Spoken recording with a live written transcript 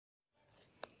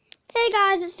Hey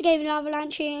guys, it's the Gaming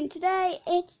Avalanche here, and today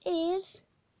it is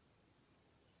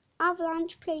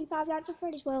Avalanche playing Five Nights at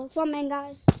Freddy's World. One man,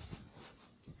 guys.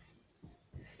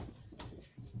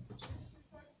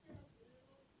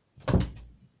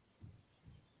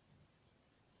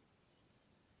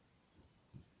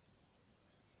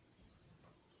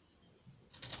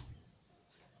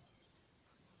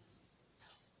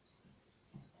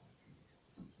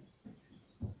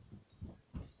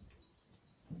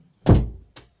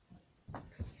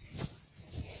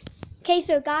 Okay,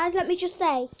 so guys, let me just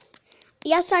say,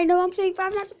 yes, I know I'm playing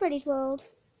Five Nights at Freddy's World.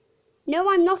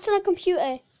 No, I'm not on a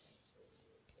computer.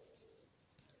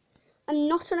 I'm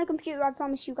not on a computer, I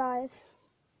promise you guys.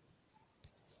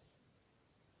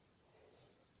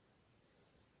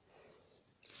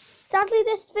 Sadly,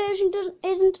 this version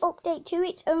isn't update 2.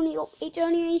 It's only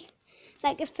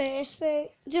like the first version.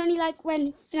 It's only like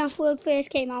when Fnaf World first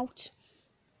came out.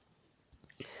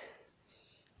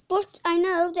 But I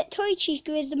know that Toy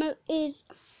Chica is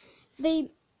the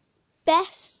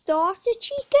best starter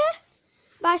Chica.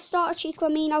 By starter Chica, I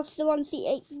mean out of the ones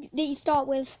that you start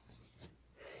with.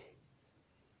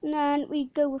 And then we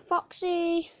go with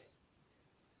Foxy,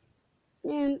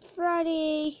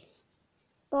 Freddy,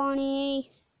 Bonnie,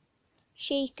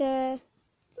 Chica,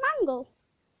 Mangle.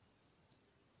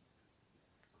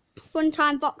 Fun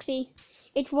time, Foxy.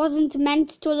 It wasn't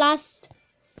meant to last.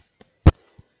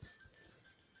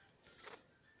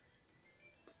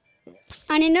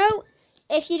 And I know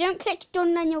if you don't click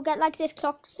done, then you'll get like this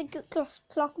clock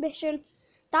mission.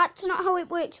 That's not how it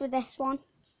works with this one.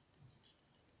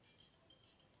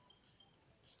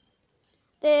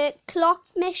 The clock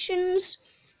missions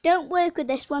don't work with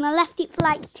this one. I left it for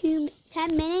like 10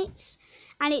 minutes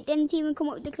and it didn't even come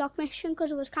up with the clock mission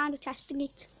because I was kind of testing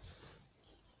it.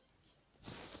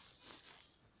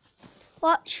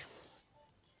 Watch.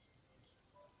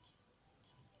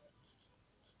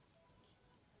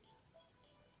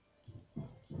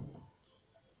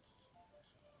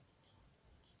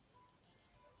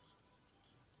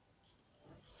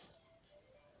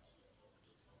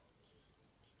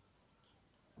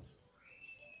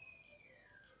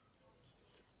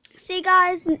 See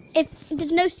guys, if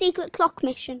there's no secret clock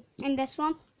mission in this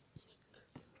one.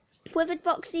 With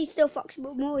Foxy, still Foxy,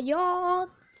 but more yard.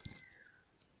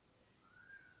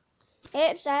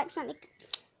 Oops, I accidentally.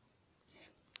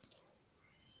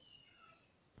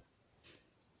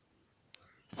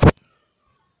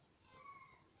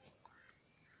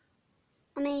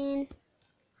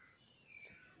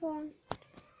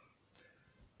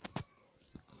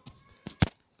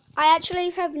 I actually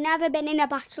have never been in a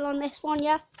battle on this one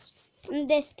yet, on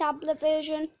this tablet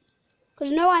version.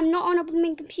 Because no, I'm not on a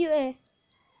blooming computer.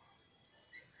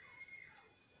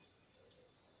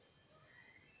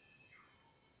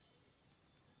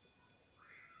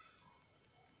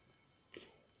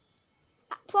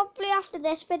 Probably after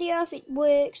this video, if it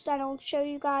works, then I'll show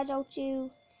you guys how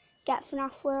to get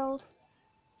Fnaf World.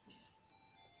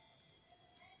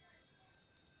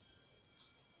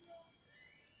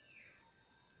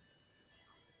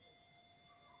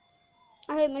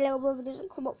 I hope my little brother doesn't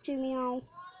come up to me now.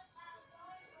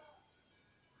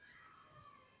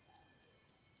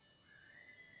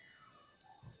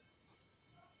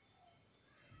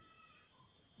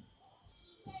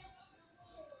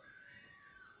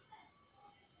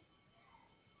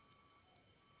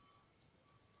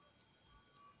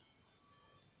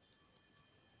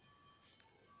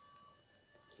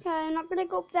 Okay, I'm not gonna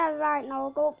go up there right now. I'll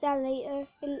go up there later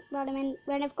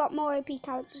when I've got more OP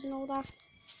characters and all that.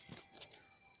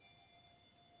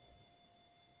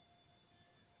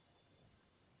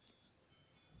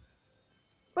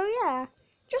 Oh yeah,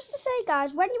 just to say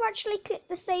guys, when you actually click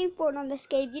the save button on this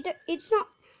game,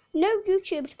 no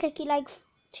YouTube's clicking like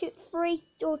 3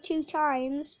 or 2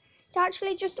 times. It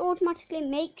actually just automatically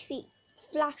makes it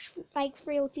flash like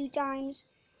 3 or 2 times.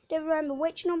 Don't remember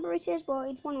which number it is, but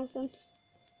it's one of them.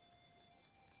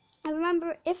 I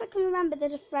remember, if I can remember,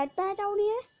 there's a Fredbear down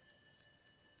here.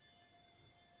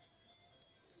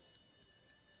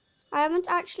 I haven't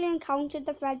actually encountered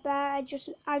the Fredbear.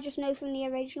 I just know from the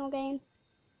original game.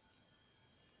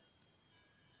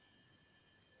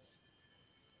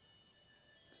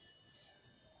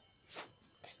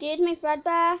 Excuse me,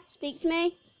 Fredbear. Speak to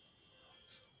me.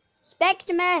 Speak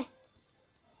to me.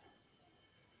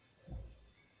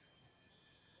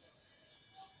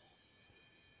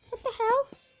 What the hell?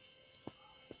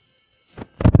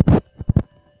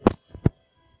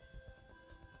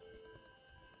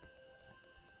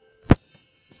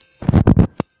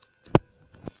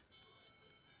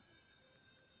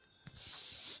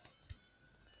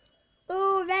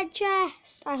 Oh, red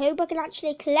chest. I hope I can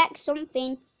actually collect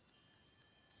something.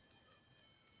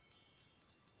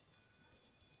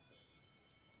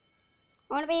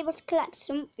 I want to be able to collect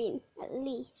something, at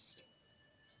least.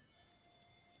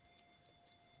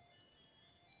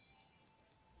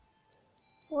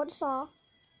 What's that?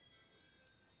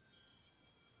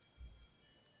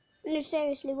 No,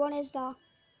 seriously, what is that?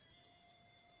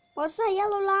 What's that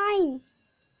yellow line?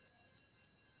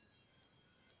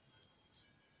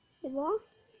 Wait, what?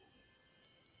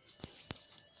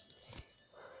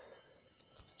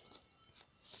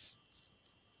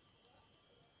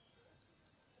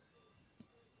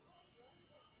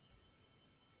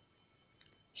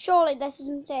 Surely this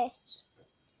isn't it.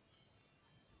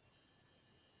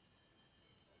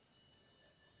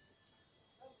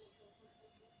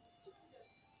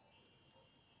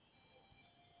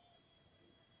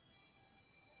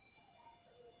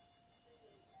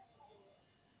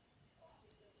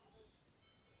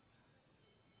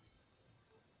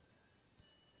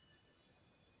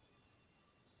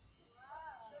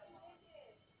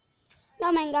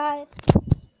 Come on, guys.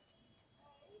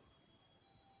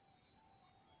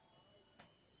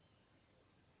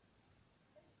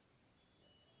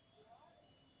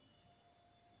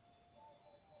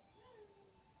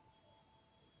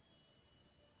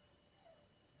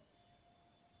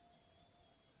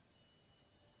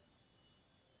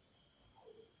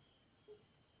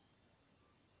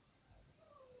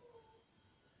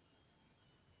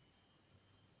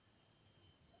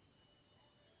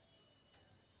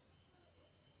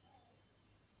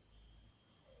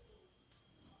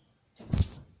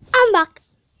 I'm back.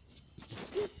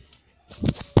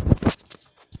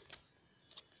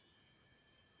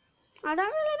 I don't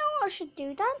really know what I should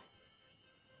do then.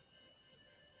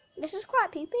 This is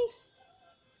quite poopy.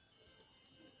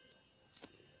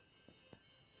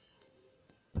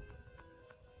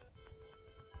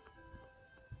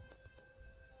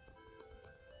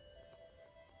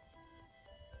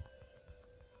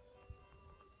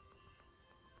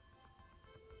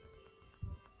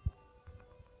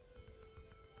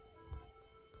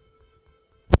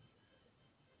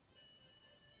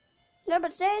 No,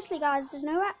 but seriously, guys,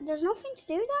 there's nothing to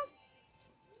do then.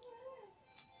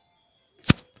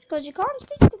 Because you can't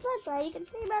speak to red there. You can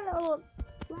see my little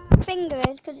finger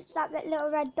is because it's that little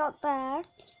red dot there.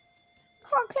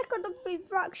 Can't click on the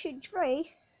refraction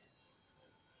tree.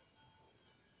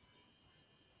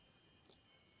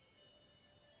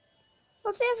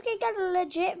 We'll see if we can get a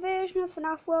legit version of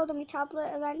Fnaf World on my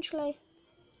tablet eventually.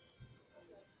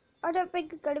 I don't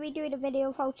think I'm going to be doing a video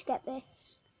of how to get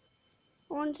this.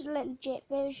 I wanted a legit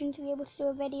version to be able to do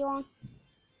a video on.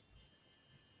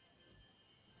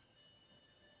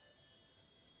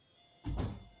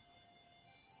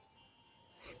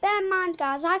 Bear in mind,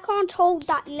 guys, I can't hold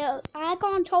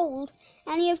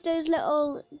any of those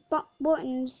little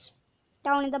buttons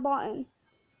down at the bottom.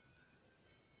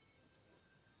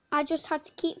 I just had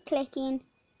to keep clicking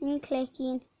and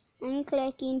clicking and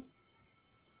clicking.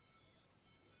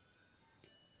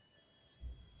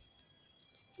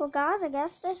 Well, guys, I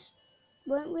guess this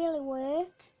won't really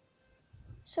work.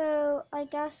 So I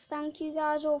guess thank you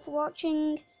guys all for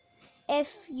watching.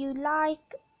 If you like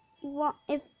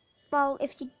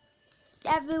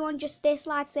everyone just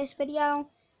dislike this video,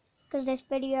 because this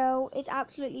video is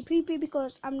absolutely poopy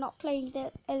because I'm not playing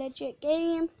a legit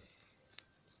game.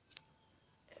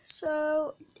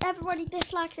 So everybody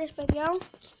dislike this video,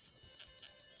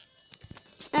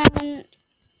 and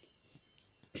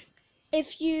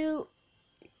if you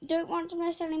don't want to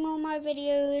miss any more of my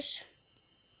videos,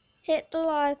 hit the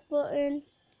like button.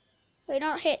 Wait,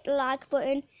 not hit the like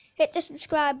button, hit the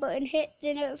subscribe button, hit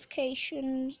the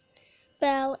notifications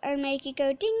bell and make it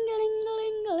go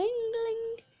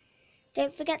ding-a-ling-a-ling-a-ling-a-ling.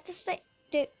 Don't forget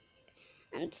to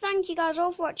and thank you guys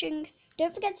all for watching.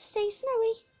 Don't forget to stay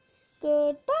snowy.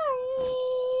 Goodbye.